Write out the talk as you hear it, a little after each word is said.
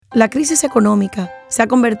La crisis económica se ha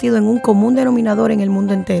convertido en un común denominador en el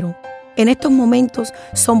mundo entero. En estos momentos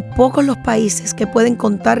son pocos los países que pueden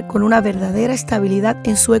contar con una verdadera estabilidad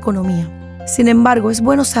en su economía. Sin embargo, es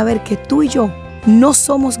bueno saber que tú y yo no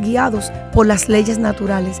somos guiados por las leyes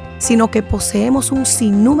naturales, sino que poseemos un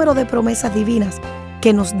sinnúmero de promesas divinas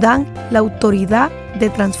que nos dan la autoridad de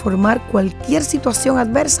transformar cualquier situación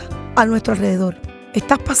adversa a nuestro alrededor.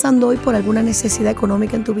 ¿Estás pasando hoy por alguna necesidad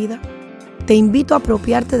económica en tu vida? Te invito a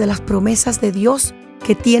apropiarte de las promesas de Dios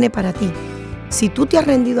que tiene para ti. Si tú te has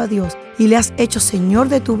rendido a Dios y le has hecho Señor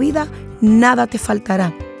de tu vida, nada te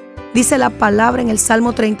faltará. Dice la palabra en el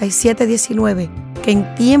Salmo 37:19, que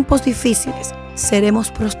en tiempos difíciles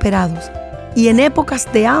seremos prosperados y en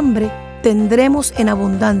épocas de hambre tendremos en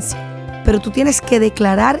abundancia. Pero tú tienes que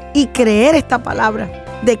declarar y creer esta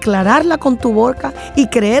palabra, declararla con tu boca y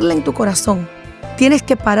creerla en tu corazón. Tienes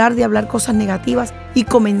que parar de hablar cosas negativas y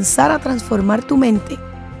comenzar a transformar tu mente,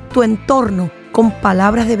 tu entorno, con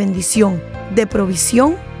palabras de bendición, de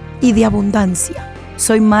provisión y de abundancia.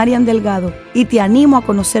 Soy Marian Delgado y te animo a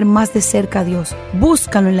conocer más de cerca a Dios.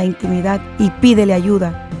 Búscalo en la intimidad y pídele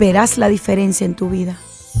ayuda. Verás la diferencia en tu vida.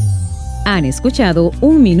 Han escuchado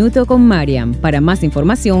Un Minuto con Marian. Para más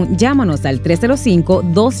información, llámanos al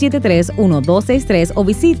 305-273-1263 o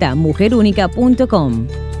visita mujerúnica.com.